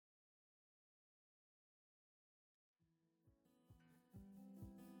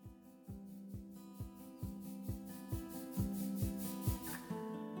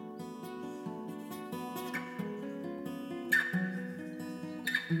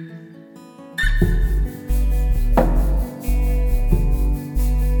Hello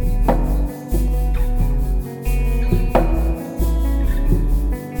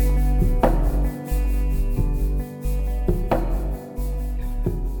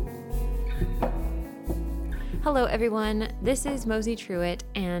everyone, this is Mosey Truitt,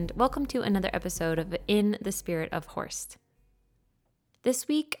 and welcome to another episode of In the Spirit of Horst. This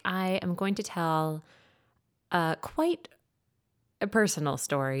week I am going to tell quite a personal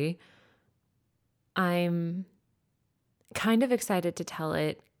story. I'm kind of excited to tell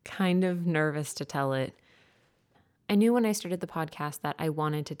it, kind of nervous to tell it. I knew when I started the podcast that I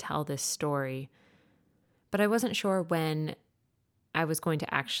wanted to tell this story, but I wasn't sure when I was going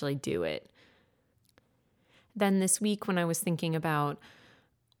to actually do it. Then this week when I was thinking about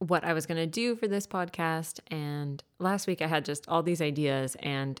what I was going to do for this podcast, and last week I had just all these ideas,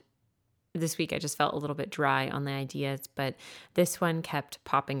 and this week I just felt a little bit dry on the ideas, but this one kept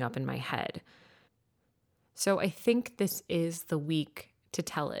popping up in my head. So I think this is the week to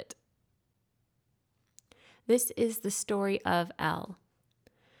tell it. This is the story of Elle.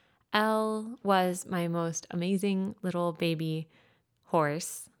 Elle was my most amazing little baby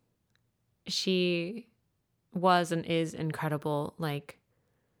horse. She was and is incredible, like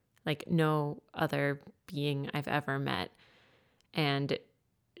no other being I've ever met. And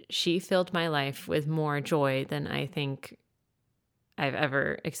she filled my life with more joy than I think I've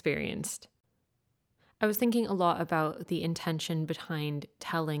ever experienced. I was thinking a lot about the intention behind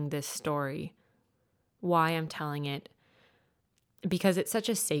telling this story, why I'm telling it, because it's such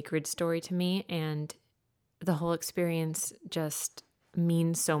a sacred story to me, and the whole experience just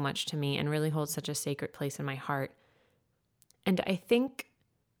means so much to me and really holds such a sacred place in my heart. And I think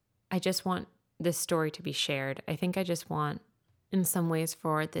I just want this story to be shared. I think I just want, in some ways,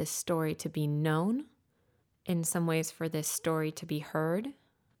 for this story to be known, in some ways for this story to be heard.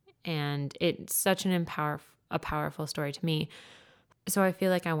 And it's such a powerful story to me. So I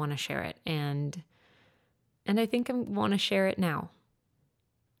feel like I want to share it. And I think I want to share it now.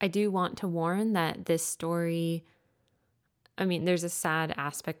 I do want to warn that this story, there's a sad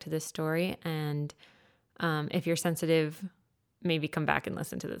aspect to this story, and if you're sensitive, maybe come back and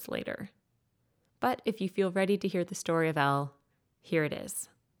listen to this later. But if you feel ready to hear the story of Elle, here it is.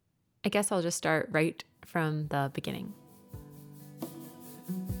 I guess I'll just start right from the beginning.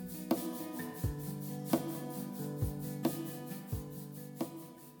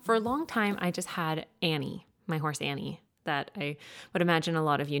 For a long time, I just had Annie, my horse Annie, that I would imagine a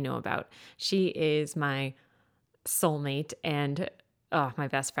lot of you know about. She is my soulmate and my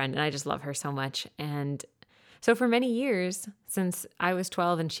best friend, and I just love her so much. And so for many years, since I was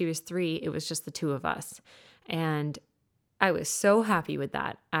 12 and she was 3, it was just the two of us, and I was so happy with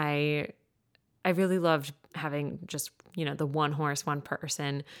that. I really loved having just the one horse, one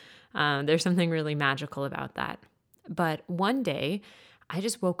person. There's something really magical about that. But one day I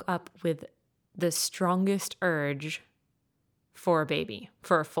just woke up with the strongest urge for a baby,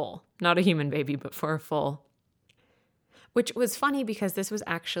 for a foal, not a human baby, but for a foal. Which was funny because this was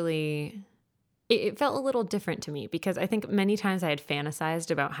actually, it felt a little different to me, because I think many times I had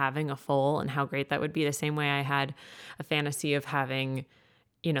fantasized about having a foal and how great that would be, the same way I had a fantasy of having,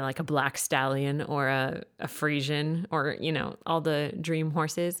 like a black stallion or a Friesian or, all the dream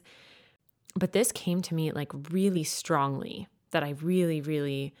horses. But this came to me like really strongly, that I really,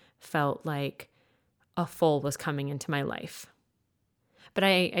 really felt like a foal was coming into my life. But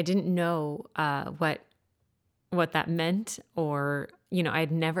I didn't know what that meant, or,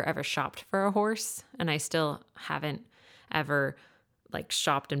 I'd never ever shopped for a horse, and I still haven't ever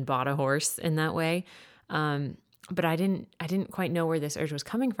shopped and bought a horse in that way. But I didn't quite know where this urge was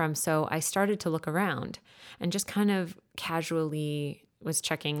coming from. So I started to look around and just kind of casually was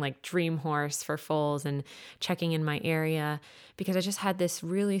checking dream horse for foals and checking in my area, because I just had this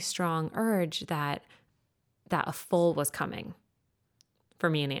really strong urge that a foal was coming for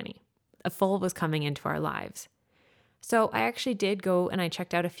me and Annie. A foal was coming into our lives. So I actually did go and I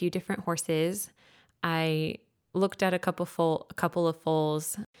checked out a few different horses. I looked at a couple of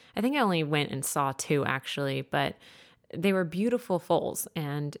foals. I think I only went and saw 2 actually, but they were beautiful foals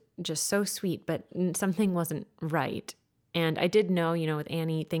and just so sweet, but something wasn't right. And I did know, with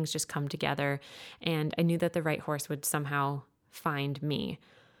Annie, things just come together, and I knew that the right horse would somehow find me.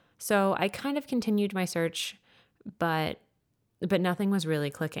 So I kind of continued my search, but nothing was really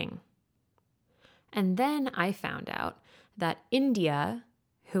clicking. And then I found out that India,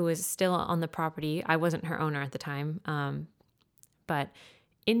 who was still on the property, I wasn't her owner at the time, but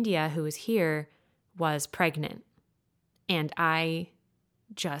India, who was here, was pregnant. And I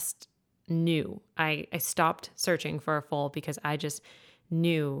just knew. I stopped searching for a foal because I just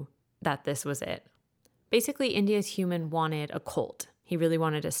knew that this was it. Basically, India's human wanted a colt. He really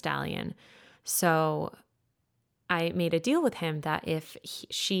wanted a stallion. So I made a deal with him that if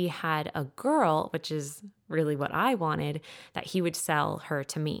she had a girl, which is really what I wanted, that he would sell her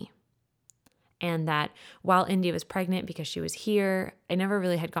to me. And that while India was pregnant, because she was here, I never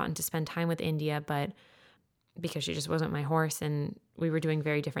really had gotten to spend time with India, but because she just wasn't my horse and we were doing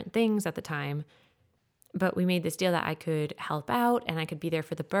very different things at the time. But we made this deal that I could help out and I could be there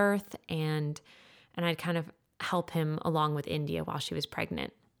for the birth and I'd kind of help him along with India while she was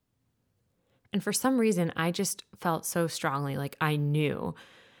pregnant. And for some reason, I just felt so strongly, like I knew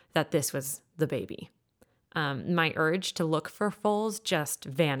that this was the baby. My urge to look for foals just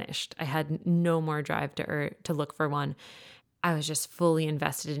vanished. I had no more drive to look for one. I was just fully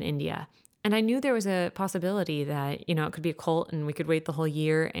invested in India. And I knew there was a possibility that, it could be a colt and we could wait the whole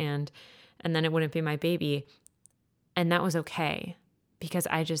year and then it wouldn't be my baby. And that was okay because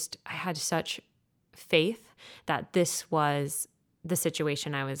I had such faith that this was the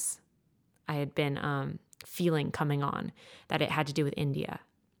situation I had been feeling coming on, that it had to do with India.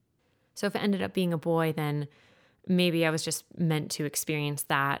 So if it ended up being a boy, then maybe I was just meant to experience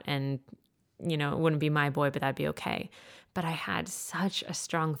that and, it wouldn't be my boy, but that'd be okay. But I had such a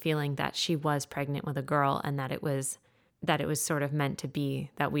strong feeling that she was pregnant with a girl and that it was sort of meant to be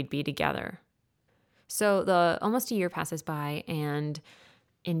that we'd be together. So almost a year passes by and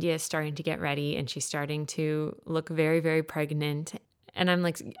India is starting to get ready and she's starting to look very, very pregnant. And I'm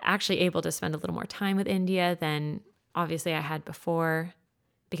like actually able to spend a little more time with India than obviously I had before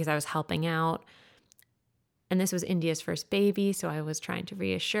because I was helping out. And this was India's first baby. So I was trying to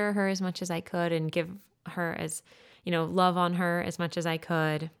reassure her as much as I could and give her as, love on her as much as I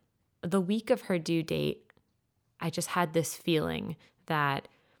could. The week of her due date, I just had this feeling that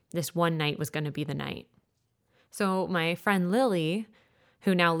this one night was going to be the night. So my friend Lily,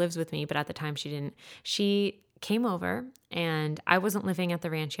 who now lives with me, but at the time she didn't, she came over and I wasn't living at the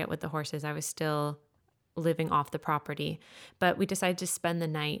ranch yet with the horses. I was still living off the property, but we decided to spend the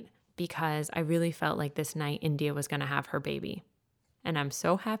night because I really felt like this night India was going to have her baby. And I'm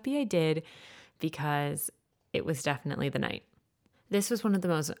so happy I did because it was definitely the night. This was one of the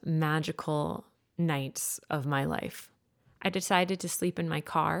most magical nights of my life. I decided to sleep in my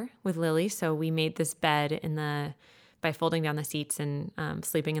car with Lily, so we made this bed by folding down the seats and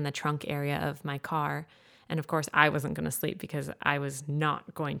sleeping in the trunk area of my car. And of course, I wasn't going to sleep because I was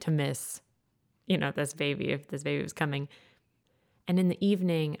not going to miss, this baby if this baby was coming. And in the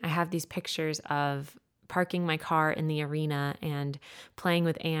evening, I have these pictures of parking my car in the arena and playing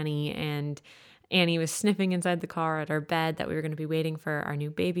with Annie. And Annie was sniffing inside the car at our bed that we were going to be waiting for our new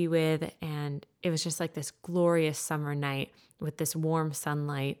baby with. And it was just like this glorious summer night with this warm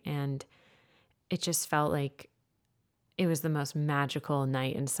sunlight. And it just felt like it was the most magical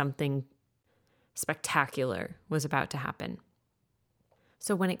night and something spectacular was about to happen.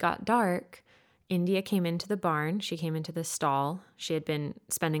 So when it got dark, India came into the barn. She came into the stall. She had been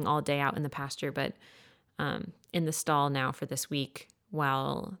spending all day out in the pasture, but in the stall now for this week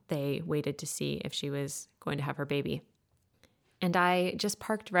while they waited to see if she was going to have her baby. And I just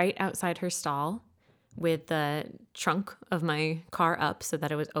parked right outside her stall with the trunk of my car up so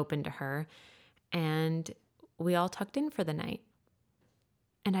that it was open to her. And we all tucked in for the night.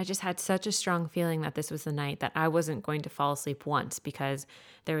 And I just had such a strong feeling that this was the night that I wasn't going to fall asleep once because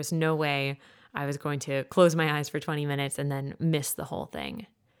there was no way I was going to close my eyes for 20 minutes and then miss the whole thing.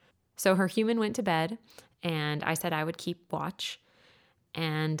 So her human went to bed and I said I would keep watch.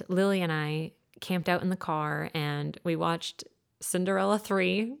 And Lily and I camped out in the car and we watched Cinderella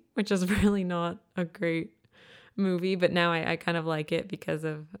 3, which is really not a great movie, but now I kind of like it because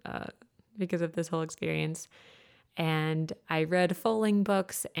of this whole experience. And I read foaling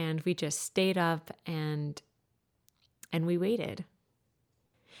books and we just stayed up and we waited.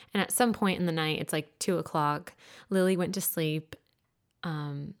 And at some point in the night, it's like 2:00, Lily went to sleep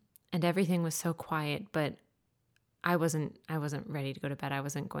and everything was so quiet, but I wasn't ready to go to bed. I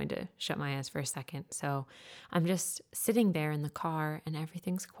wasn't going to shut my eyes for a second. So I'm just sitting there in the car and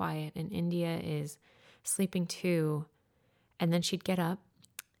everything's quiet and India is sleeping too. And then she'd get up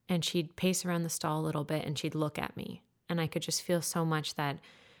and she'd pace around the stall a little bit and she'd look at me. And I could just feel so much that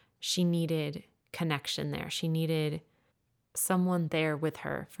she needed connection there. She needed someone there with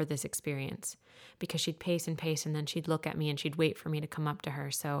her for this experience because she'd pace and pace and then she'd look at me and she'd wait for me to come up to her.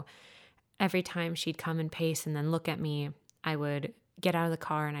 So every time she'd come and pace and then look at me, I would get out of the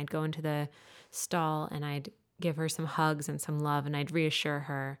car and I'd go into the stall and I'd give her some hugs and some love and I'd reassure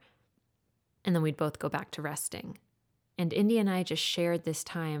her. And then we'd both go back to resting. And India and I just shared this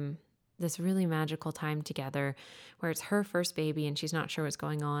time this really magical time together where it's her first baby and she's not sure what's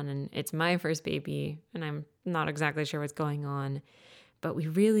going on, and it's my first baby and I'm not exactly sure what's going on. But we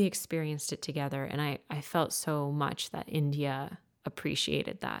really experienced it together, and I felt so much that India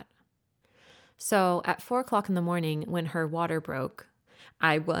appreciated that. So at 4 o'clock in the morning, when her water broke,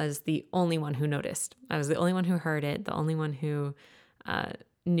 I was the only one who noticed. I was the only one who heard it, the only one who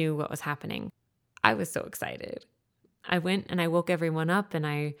knew what was happening. I was so excited. I went and I woke everyone up, and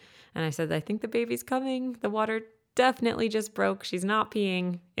I said, I think the baby's coming. The water definitely just broke. She's not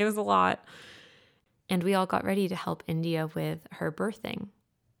peeing. It was a lot. And we all got ready to help India with her birthing.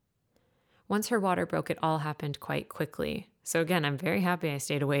 Once her water broke, it all happened quite quickly. So again, I'm very happy I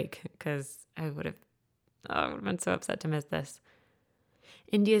stayed awake because I would have been so upset to miss this.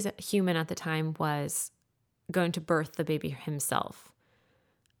 India's human at the time was going to birth the baby himself.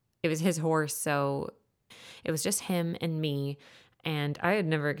 It was his horse, so it was just him and me. And I had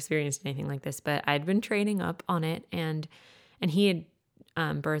never experienced anything like this, but I'd been training up on it, and he had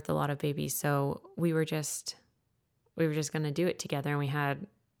birthed a lot of babies. So we were just going to do it together. And we had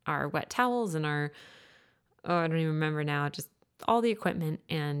our wet towels and I don't even remember now, just all the equipment,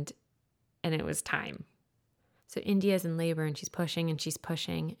 and it was time. So India's in labor and she's pushing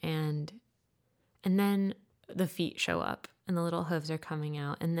and then the feet show up and the little hooves are coming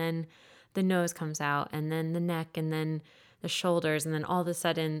out, and then the nose comes out, and then the neck, and then the shoulders, and then all of a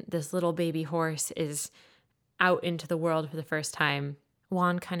sudden this little baby horse is out into the world for the first time.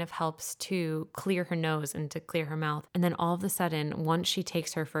 Juan kind of helps to clear her nose and to clear her mouth. And then all of a sudden, once she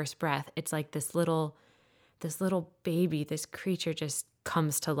takes her first breath, it's like this little baby, this creature just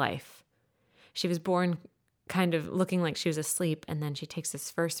comes to life. She was born kind of looking like she was asleep, and then she takes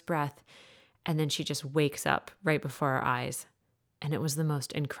this first breath, and then she just wakes up right before our eyes. And it was the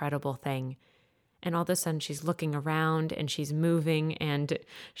most incredible thing. And all of a sudden she's looking around and she's moving and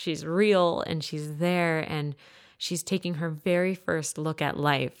she's real and she's there and she's taking her very first look at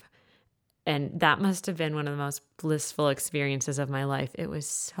life. And that must have been one of the most blissful experiences of my life. It was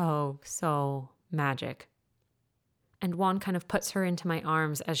so, so magic. And Juan kind of puts her into my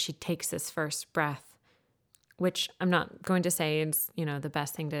arms as she takes this first breath, which I'm not going to say is, the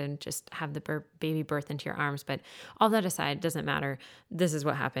best thing to just have the baby birth into your arms. But all that aside, it doesn't matter. This is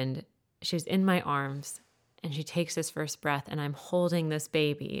what happened. She was in my arms and she takes this first breath, and I'm holding this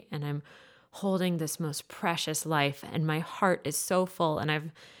baby and I'm holding this most precious life, and my heart is so full, and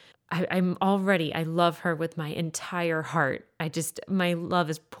I love her with my entire heart. My love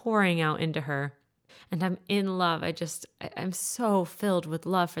is pouring out into her, and I'm in love. I'm so filled with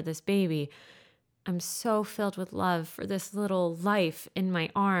love for this baby. I'm so filled with love for this little life in my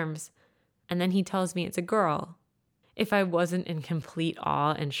arms. And then he tells me it's a girl. If I wasn't in complete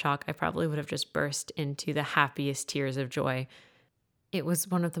awe and shock, I probably would have just burst into the happiest tears of joy. It was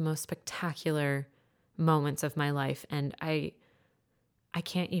one of the most spectacular moments of my life, and I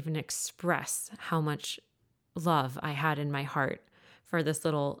can't even express how much love I had in my heart for this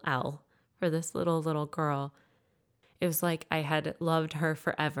little Elle, for this little girl. It was like I had loved her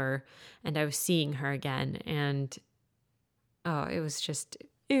forever, and I was seeing her again, and it was just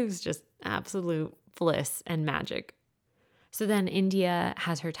absolute bliss and magic. So then India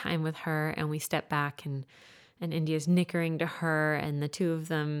has her time with her, and we step back, and India's nickering to her, and the two of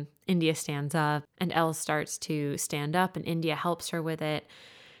them, India stands up and Elle starts to stand up, and India helps her with it.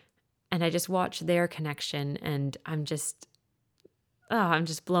 And I just watch their connection, and I'm just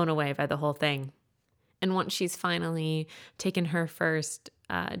blown away by the whole thing. And once she's finally taken her first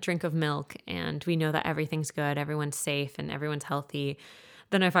drink of milk, and we know that everything's good, everyone's safe, and everyone's healthy,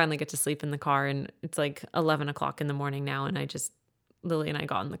 then I finally get to sleep in the car, and it's like 11 o'clock in the morning now, and Lily and I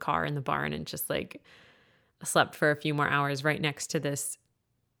got in the car in the barn and just slept for a few more hours right next to this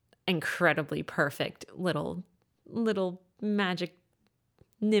incredibly perfect little magic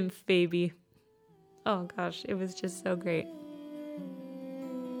nymph baby. Oh gosh, it was just so great.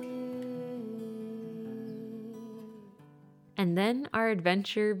 And then our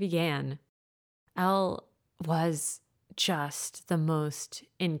adventure began. Elle was just the most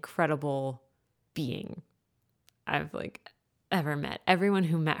incredible being I've ever met. Everyone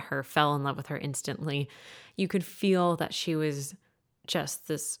who met her fell in love with her instantly. You could feel that she was just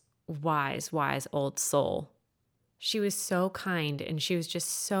this wise, wise old soul. She was so kind, and she was just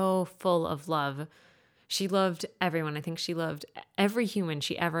so full of love. She loved everyone. I think she loved every human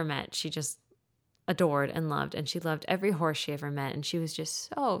she ever met. She just adored and loved, and she loved every horse she ever met. And she was just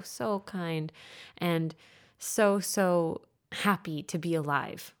so, so kind and so, so happy to be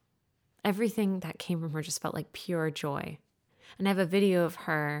alive. Everything that came from her just felt like pure joy. And I have a video of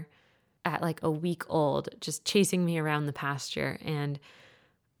her at a week old just chasing me around the pasture. And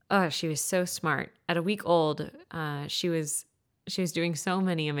Oh, she was so smart. At a week old, she was doing so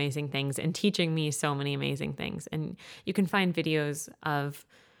many amazing things and teaching me so many amazing things. And you can find videos of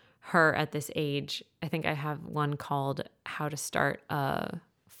her at this age. I think I have one called How to Start a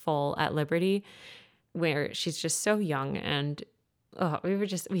Foal at Liberty, where she's just so young, and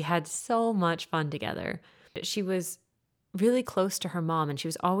we had so much fun together. She was really close to her mom and she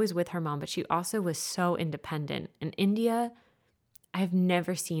was always with her mom, but she also was so independent. In India, I've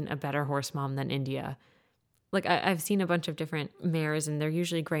never seen a better horse mom than India. Like I've seen a bunch of different mares and they're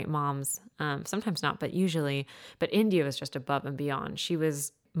usually great moms. Sometimes not, but usually. But India was just above and beyond. She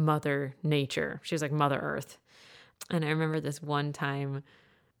was Mother Nature. She was like Mother Earth. And I remember this one time,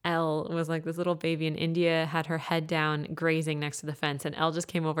 Elle was like this little baby in India, had her head down grazing next to the fence, and Elle just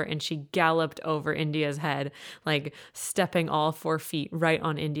came over and she galloped over India's head, like stepping all 4 feet right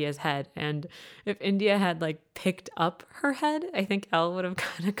on India's head. And if India had like picked up her head, I think Elle would have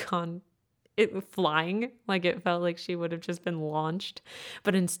kind of gone it flying. Like it felt like she would have just been launched.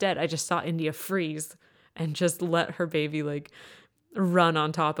 But instead, I just saw India freeze and just let her baby like run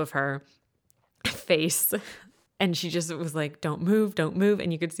on top of her face. And she just was like, don't move, don't move.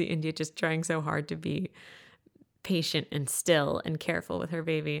 And you could see India just trying so hard to be patient and still and careful with her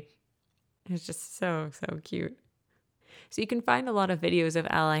baby. It was just so, so cute. So you can find a lot of videos of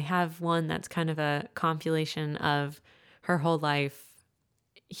Elle. I have one that's kind of a compilation of her whole life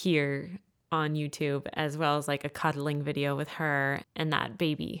here on YouTube, as well as like a cuddling video with her and that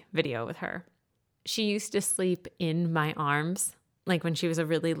baby video with her. She used to sleep in my arms. Like when she was a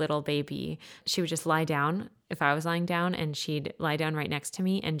really little baby, she would just lie down if I was lying down, and she'd lie down right next to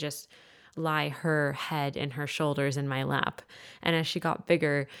me and just lie her head and her shoulders in my lap. And as she got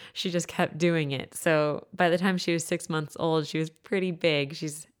bigger, she just kept doing it. So by the time she was 6 months old, she was pretty big.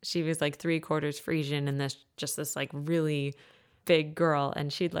 She was like 3/4 Frisian and this like really big girl.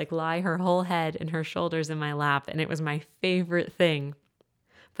 And she'd like lie her whole head and her shoulders in my lap. And it was my favorite thing.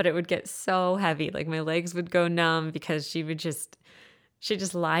 But it would get so heavy. Like my legs would go numb because she'd just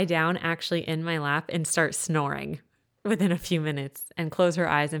lie down actually in my lap and start snoring within a few minutes and close her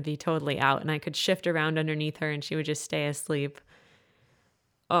eyes and be totally out. And I could shift around underneath her and she would just stay asleep.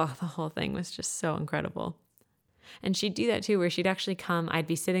 Oh, the whole thing was just so incredible. And she'd do that too, where she'd actually come, I'd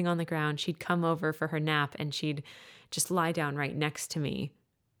be sitting on the ground, she'd come over for her nap and she'd just lie down right next to me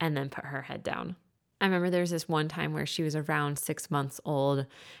and then put her head down. I remember there was this one time where she was around 6 months old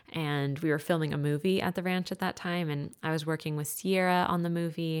and we were filming a movie at the ranch at that time. And I was working with Sierra on the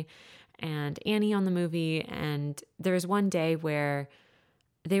movie and Annie on the movie. And there was one day where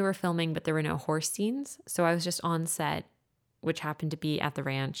they were filming, but there were no horse scenes. So I was just on set, which happened to be at the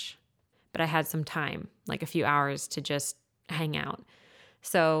ranch. But I had some time, like a few hours to just hang out.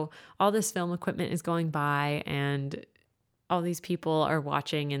 So all this film equipment is going by and all these people are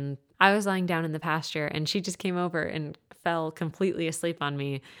watching, and I was lying down in the pasture and she just came over and fell completely asleep on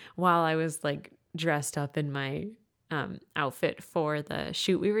me while I was like dressed up in my outfit for the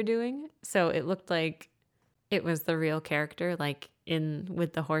shoot we were doing. So it looked like it was the real character, like in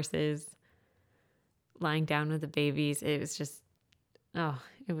with the horses, lying down with the babies. It was just,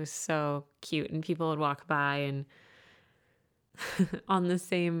 it was so cute. And people would walk by and on the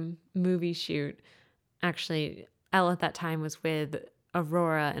same movie shoot, actually, Elle at that time was with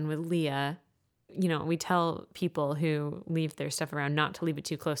Aurora and with Leah. You know, we tell people who leave their stuff around not to leave it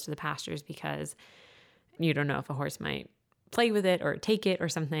too close to the pastures because you don't know if a horse might play with it or take it or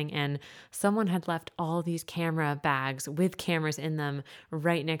something. And someone had left all these camera bags with cameras in them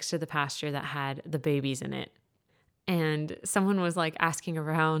right next to the pasture that had the babies in it. And someone was like asking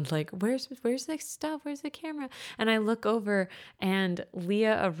around, like, where's the stuff? Where's the camera? And I look over and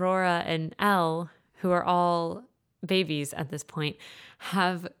Leah, Aurora, and Elle, who are all babies at this point,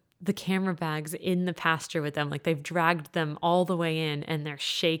 have the camera bags in the pasture with them. Like they've dragged them all the way in and they're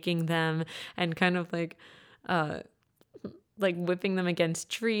shaking them and kind of like whipping them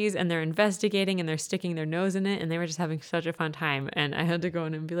against trees, and they're investigating and they're sticking their nose in it. And they were just having such a fun time. And I had to go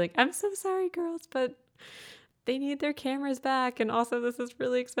in and be like, I'm so sorry, girls, but they need their cameras back. And also this is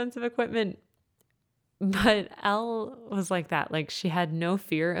really expensive equipment. But Elle was like that. Like she had no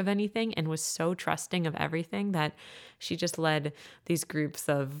fear of anything and was so trusting of everything that she just led these groups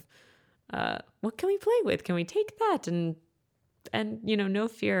of, what can we play with? Can we take that? And no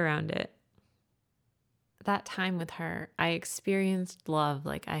fear around it. That time with her, I experienced love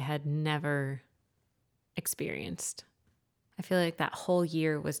like I had never experienced. I feel like that whole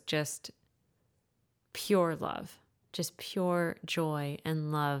year was just pure love, just pure joy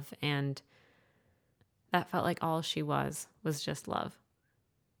and love. And that felt like all she was just love.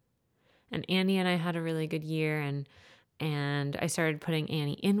 And Annie and I had a really good year, and and I started putting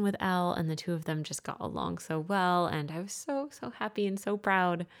Annie in with Elle, and the two of them just got along so well, and I was so, so happy and so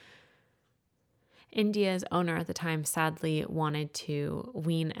proud. India's owner at the time sadly wanted to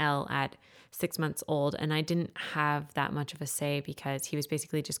wean Elle at 6 months old, and I didn't have that much of a say because he was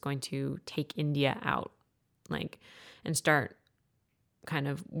basically just going to take India out, and start kind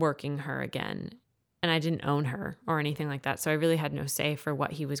of working her again. And I didn't own her or anything like that, so I really had no say for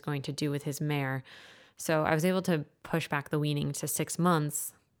what he was going to do with his mare. So I was able to push back the weaning to 6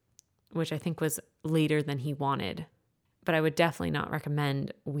 months, which I think was later than he wanted. But I would definitely not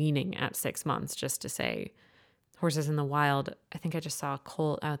recommend weaning at 6 months, just to say. Horses in the wild, I think I just saw a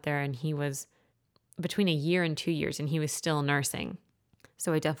colt out there and he was between a year and 2 years and he was still nursing.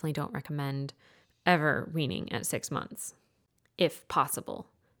 So I definitely don't recommend ever weaning at 6 months, if possible.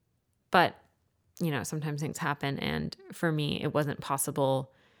 But, sometimes things happen, and for me, it wasn't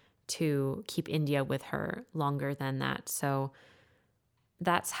possible to keep India with her longer than that. So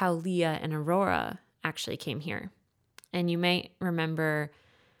that's how Leah and Aurora actually came here. And you may remember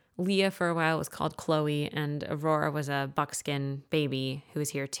Leah for a while was called Chloe, and Aurora was a buckskin baby who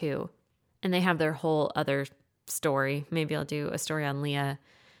was here too. And they have their whole other story. Maybe I'll do a story on Leah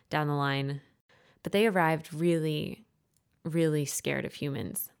down the line. But they arrived really, really scared of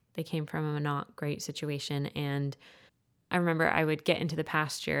humans. They came from a not great situation, and I remember I would get into the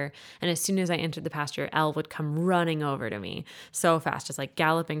pasture, and as soon as I entered the pasture, Elle would come running over to me so fast, just like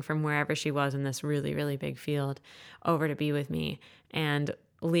galloping from wherever she was in this really, really big field over to be with me. And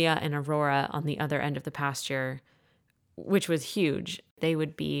Leah and Aurora on the other end of the pasture, which was huge, they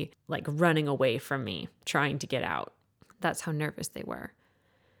would be like running away from me, trying to get out. That's how nervous they were.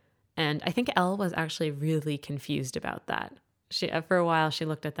 And I think Elle was actually really confused about that. For a while, she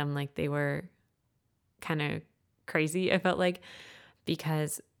looked at them like they were kind of crazy, I felt like,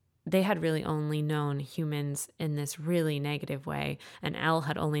 because they had really only known humans in this really negative way, and Elle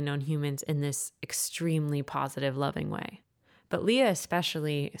had only known humans in this extremely positive, loving way. But Leah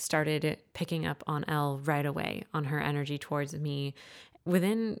especially started picking up on Elle right away, on her energy towards me.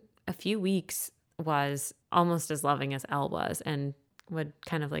 Within a few weeks was almost as loving as Elle was, and would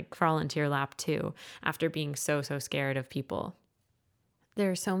kind of like crawl into your lap too, after being so, so scared of people. There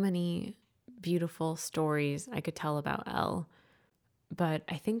are so many beautiful stories I could tell about Elle, but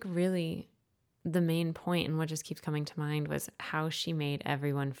I think really the main point and what just keeps coming to mind was how she made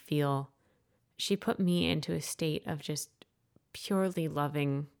everyone feel. She put me into a state of just purely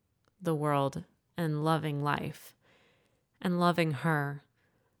loving the world and loving life and loving her.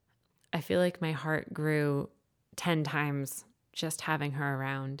 I feel like my heart grew 10 times just having her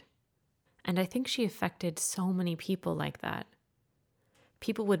around. And I think she affected so many people like that.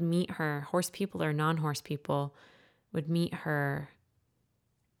 People would meet her, horse people or non-horse people would meet her,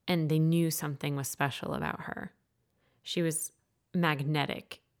 and they knew something was special about her. She was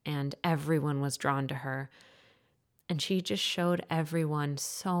magnetic, and everyone was drawn to her. And she just showed everyone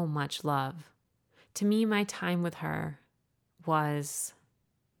so much love. To me, my time with her was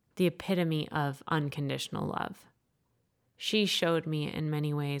the epitome of unconditional love. She showed me in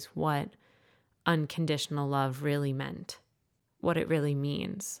many ways what unconditional love really meant, what it really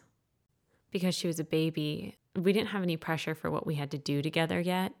means. Because she was a baby, we didn't have any pressure for what we had to do together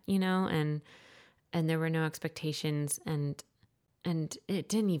yet, and there were no expectations, and it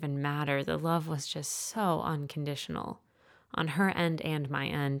didn't even matter. The love was just so unconditional on her end and my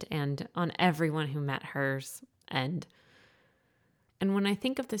end, and on everyone who met hers end. And when I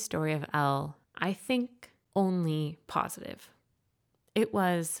think of the story of Elle, I think only positive. It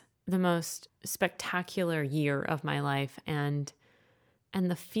was the most spectacular year of my life, and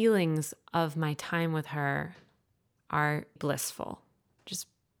the feelings of my time with her are blissful, just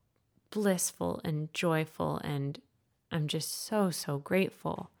blissful and joyful, and I'm just so, so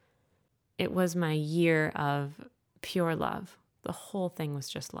grateful. It was my year of pure love. The whole thing was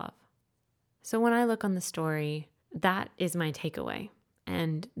just love. So when I look on the story, that is my takeaway,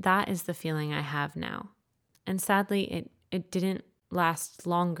 and that is the feeling I have now. And sadly, it didn't last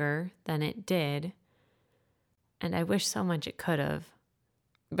longer than it did, and I wish so much it could have,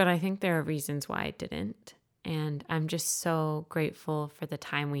 but I think there are reasons why it didn't, and I'm just so grateful for the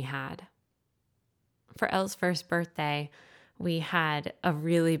time we had. For Elle's first birthday, we had a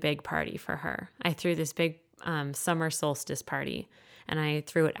really big party for her. I threw this big summer solstice party, and I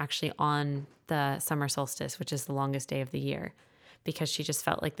threw it actually on the summer solstice, which is the longest day of the year, because she just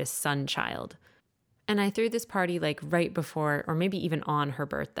felt like this sun child. And I threw this party like right before, or maybe even on her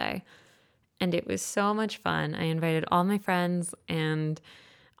birthday. And it was so much fun. I invited all my friends and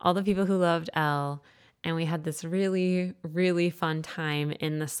all the people who loved Elle. And we had this really, really fun time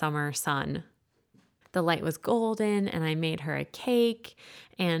in the summer sun. The light was golden, and I made her a cake,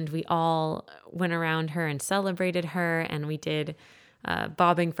 and we all went around her and celebrated her, and we did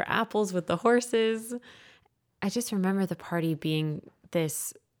bobbing for apples with the horses. I just remember the party being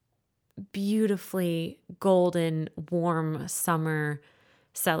this beautifully golden, warm summer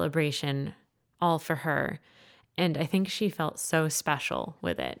celebration, all for her. And I think she felt so special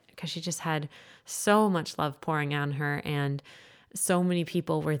with it because she just had so much love pouring on her, and so many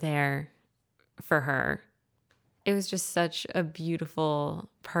people were there for her. It was just such a beautiful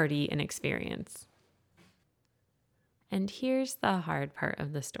party and experience. And here's the hard part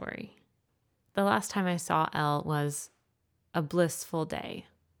of the story. The last time I saw Elle was a blissful day.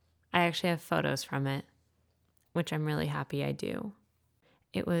 I actually have photos from it, which I'm really happy I do.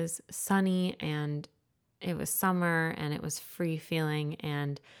 It was sunny, and it was summer, and it was free feeling,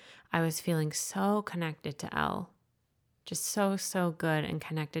 and I was feeling so connected to Elle. Just so, so good and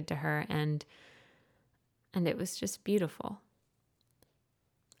connected to her, and it was just beautiful.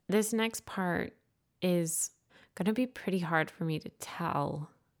 This next part is going to be pretty hard for me to tell.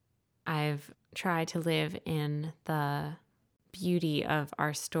 I've tried to live in the beauty of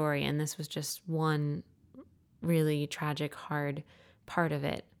our story, and this was just one really tragic, hard part of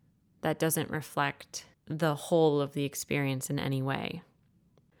it that doesn't reflect the whole of the experience in any way.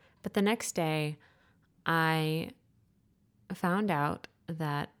 But the next day, I found out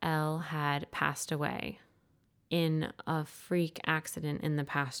that Elle had passed away in a freak accident in the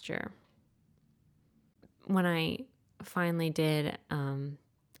pasture. When I finally did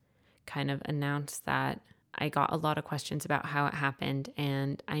kind of announce that, I got a lot of questions about how it happened,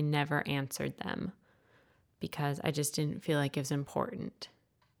 and I never answered them because I just didn't feel like it was important.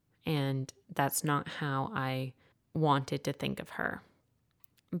 And that's not how I wanted to think of her.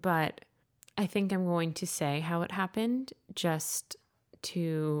 But I think I'm going to say how it happened just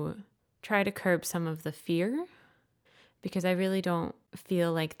to try to curb some of the fear, because I really don't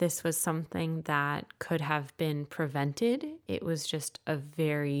feel like this was something that could have been prevented. It was just a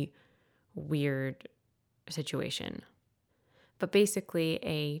very weird situation. But basically,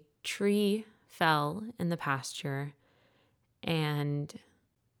 a tree fell in the pasture, and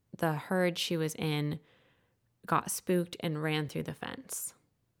the herd she was in got spooked and ran through the fence.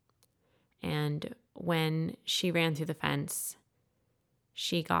 And when she ran through the fence,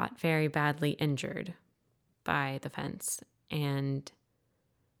 she got very badly injured by the fence. And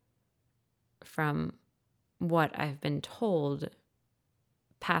from what I've been told,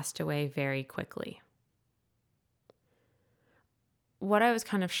 passed away very quickly. What I was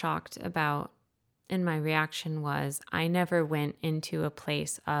kind of shocked about in my reaction was I never went into a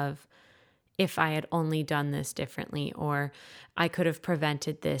place of, if I had only done this differently, or I could have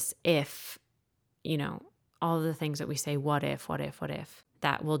prevented this if, all of the things that we say, what if,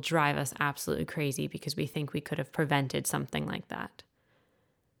 that will drive us absolutely crazy because we think we could have prevented something like that.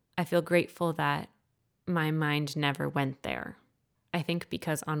 I feel grateful that my mind never went there. I think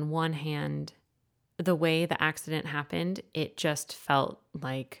because on one hand, the way the accident happened, it just felt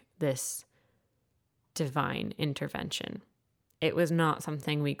like this divine intervention. It was not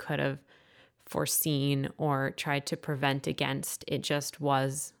something we could have foreseen or tried to prevent against. It just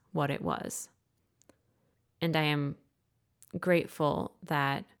was what it was. And I am grateful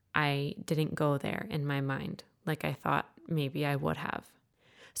that I didn't go there in my mind like I thought maybe I would have.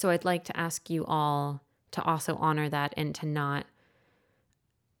 So I'd like to ask you all to also honor that, and to not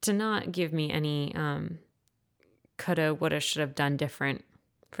give me any coulda, woulda, should have done different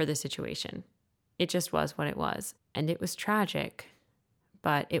for the situation. It just was what it was. And it was tragic,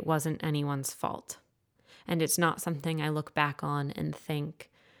 but it wasn't anyone's fault. And it's not something I look back on and think,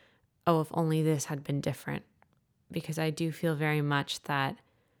 oh, if only this had been different. Because I do feel very much that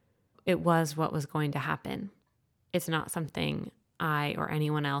it was what was going to happen. It's not something I or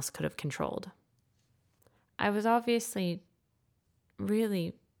anyone else could have controlled. I was obviously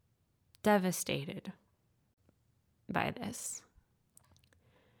really devastated by this.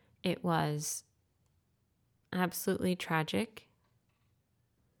 It was absolutely tragic,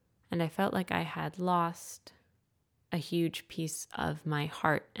 and I felt like I had lost a huge piece of my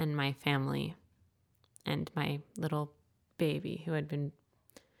heart and my family and my little baby who had been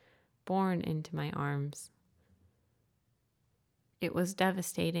born into my arms. It was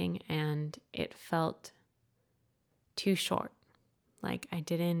devastating, and it felt too short. Like I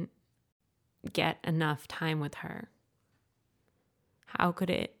didn't get enough time with her. How could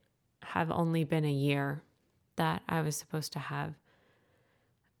it have only been a year that I was supposed to have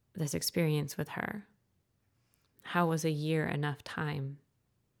this experience with her? How was a year enough time?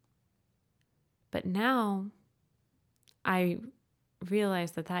 But now I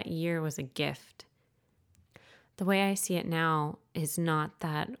realized that year was a gift, The way I see it now is not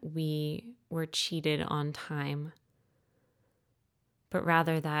that we were cheated on time, but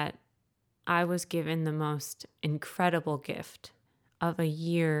rather that I was given the most incredible gift of a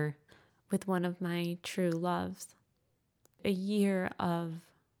year with one of my true loves, a year of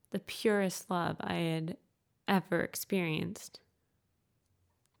the purest love I had ever experienced.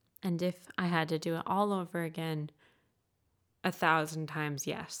 And if I had to do it all over again, 1,000 times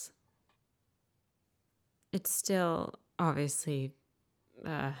yes. It's still, obviously,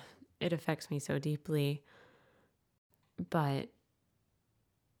 it affects me so deeply. But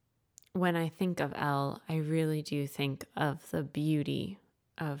when I think of Elle, I really do think of the beauty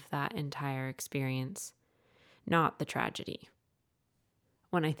of that entire experience, not the tragedy.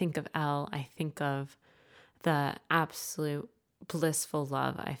 When I think of Elle, I think of the absolute blissful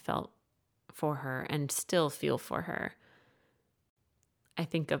love I felt for her and still feel for her. I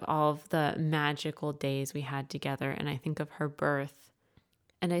think of all of the magical days we had together, and I think of her birth,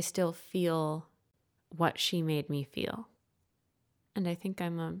 and I still feel what she made me feel. And I think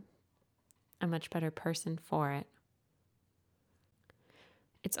I'm a much better person for it.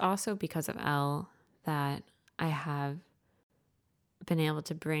 It's also because of Elle that I have been able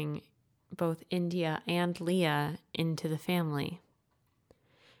to bring both India and Leah into the family.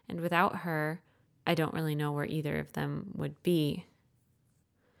 And without her, I don't really know where either of them would be.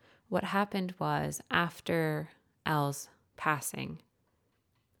 What happened was, after Elle's passing,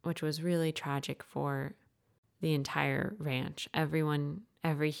 which was really tragic for the entire ranch,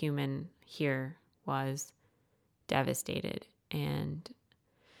 every human here was devastated, and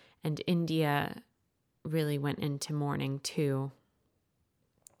India really went into mourning too.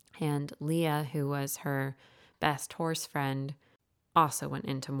 And Leah, who was her best horse friend, also went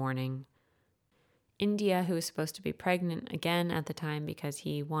into mourning. India, who was supposed to be pregnant again at the time because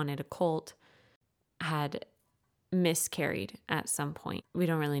he wanted a colt, had miscarried at some point. We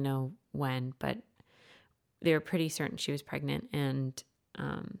don't really know when, but they were pretty certain she was pregnant, and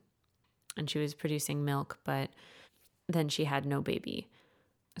she was producing milk, but then she had no baby.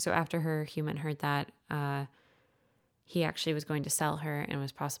 So after her human heard that, he actually was going to sell her and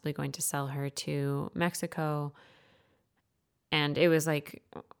was possibly going to sell her to Mexico. And it was like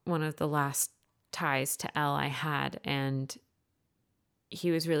one of the last ties to Elle I had. And he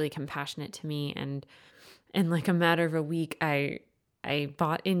was really compassionate to me. And in like a matter of a week, I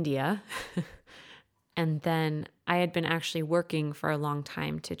bought India. And then I had been actually working for a long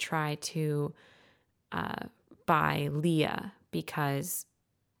time to try to buy Leah, because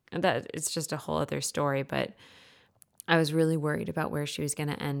that it's just a whole other story, but I was really worried about where she was going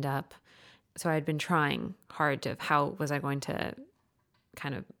to end up. So I had been trying hard to, how was I going to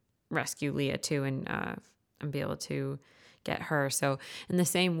kind of rescue Leah too, and be able to get her. So in the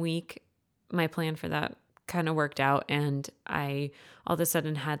same week, my plan for that kind of worked out, and I all of a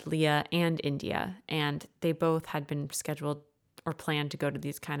sudden had Leah and India, and they both had been scheduled or planned to go to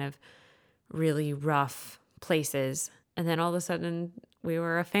these kind of really rough places. And then all of a sudden we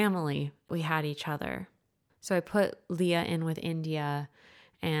were a family. We had each other. So I put Leah in with India,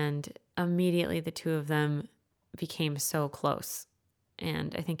 and immediately the two of them became so close.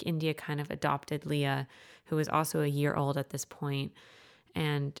 And I think India kind of adopted Leah, who was also a year old at this point,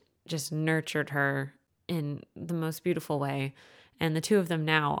 and just nurtured her in the most beautiful way. And the two of them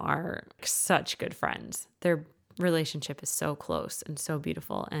now are such good friends. Their relationship is so close and so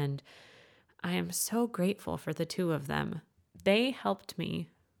beautiful. And I am so grateful for the two of them. They helped me.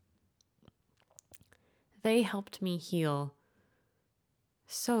 They helped me heal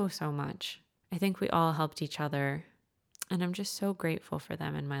so much. I think we all helped each other, and I'm just so grateful for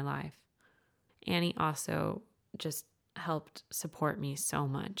them in my life. Annie also just helped support me so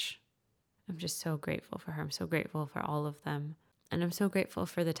much. I'm just so grateful for her. I'm so grateful for all of them. And I'm so grateful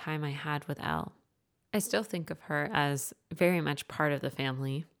for the time I had with Elle. I still think of her as very much part of the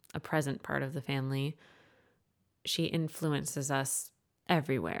family, a present part of the family. She influences us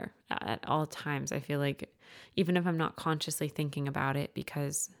everywhere at all times. I feel like, even if I'm not consciously thinking about it,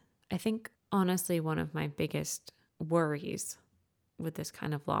 because I think honestly one of my biggest worries with this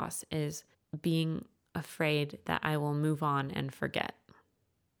kind of loss is being afraid that I will move on and forget.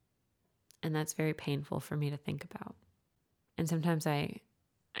 And that's very painful for me to think about. And sometimes I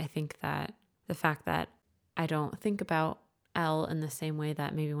think that the fact that I don't think about Elle in the same way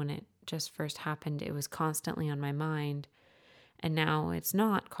that maybe when it just first happened, it was constantly on my mind, and now it's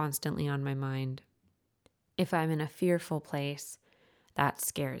not constantly on my mind. If I'm in a fearful place, that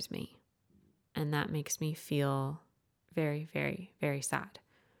scares me, and that makes me feel very, very, very sad.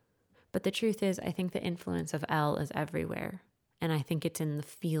 But the truth is, I think the influence of Elle is everywhere, and I think it's in the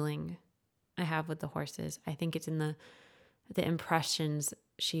feeling. I have with the horses. I think it's in the impressions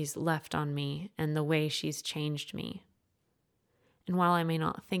she's left on me and the way she's changed me. And while I may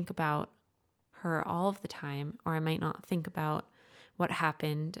not think about her all of the time, or I might not think about what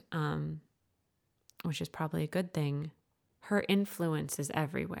happened, which is probably a good thing, her influence is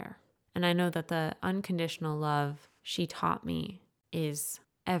everywhere. And I know that the unconditional love she taught me is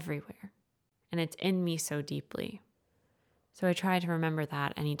everywhere. And it's in me so deeply. So I try to remember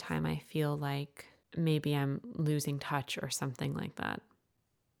that anytime I feel like maybe I'm losing touch or something like that.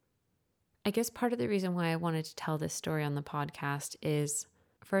 I guess part of the reason why I wanted to tell this story on the podcast is,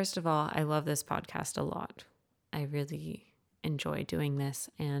 first of all, I love this podcast a lot. I really enjoy doing this,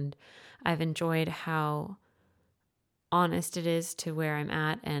 and I've enjoyed how honest it is to where I'm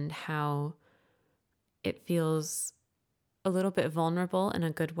at and how it feels a little bit vulnerable in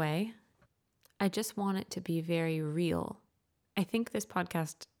a good way. I just want it to be very real. I think this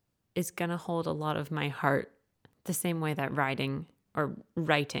podcast is going to hold a lot of my heart the same way that writing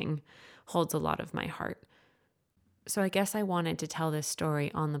holds a lot of my heart. So I guess I wanted to tell this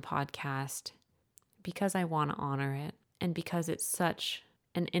story on the podcast because I want to honor it and because it's such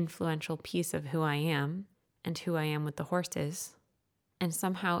an influential piece of who I am and who I am with the horses. And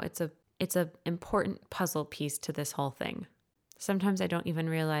somehow it's a important puzzle piece to this whole thing. Sometimes I don't even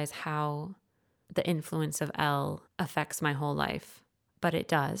realize how the influence of Elle affects my whole life, but it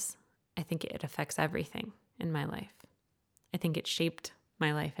does. I think it affects everything in my life. I think it shaped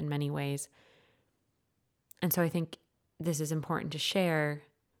my life in many ways. And so I think this is important to share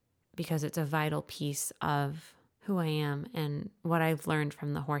because it's a vital piece of who I am and what I've learned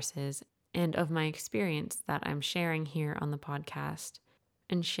from the horses and of my experience that I'm sharing here on the podcast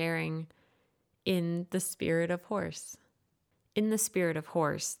and sharing in the spirit of horse. In the spirit of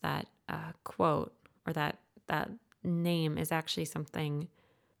horse, that quote or that name is actually something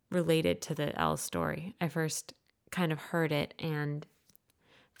related to the Elle story. I first kind of heard it and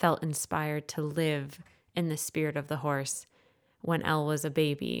felt inspired to live in the spirit of the horse when Elle was a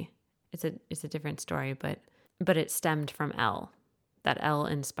baby. It's a different story, but it stemmed from Elle. That Elle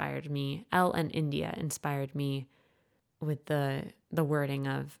inspired me. Elle and India inspired me with the wording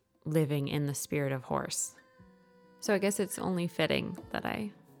of living in the spirit of horse. So I guess it's only fitting that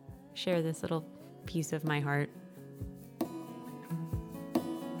I share this little piece of my heart.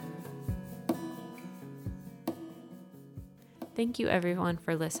 Thank you everyone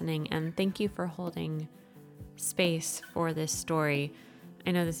for listening, and thank you for holding space for this story.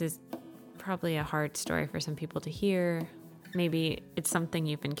 I know this is probably a hard story for some people to hear. Maybe it's something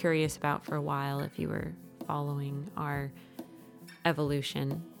you've been curious about for a while if you were following our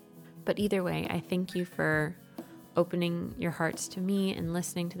evolution. But either way, I thank you for opening your hearts to me and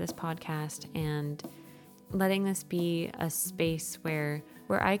listening to this podcast and letting this be a space where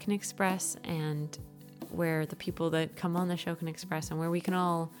I can express and where the people that come on the show can express and where we can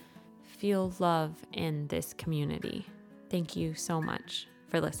all feel love in this community. Thank you so much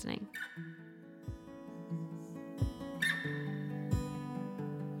for listening.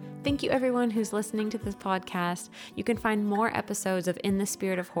 Thank you everyone who's listening to this podcast. You can find more episodes of In the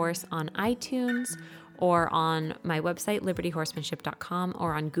Spirit of Horse on iTunes or on my website, libertyhorsemanship.com,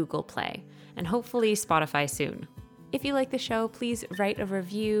 or on Google Play, and hopefully Spotify soon. If you like the show, please write a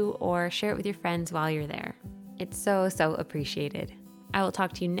review or share it with your friends while you're there. It's so appreciated. I will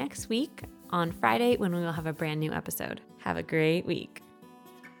talk to you next week on Friday when we will have a brand new episode. Have a great week.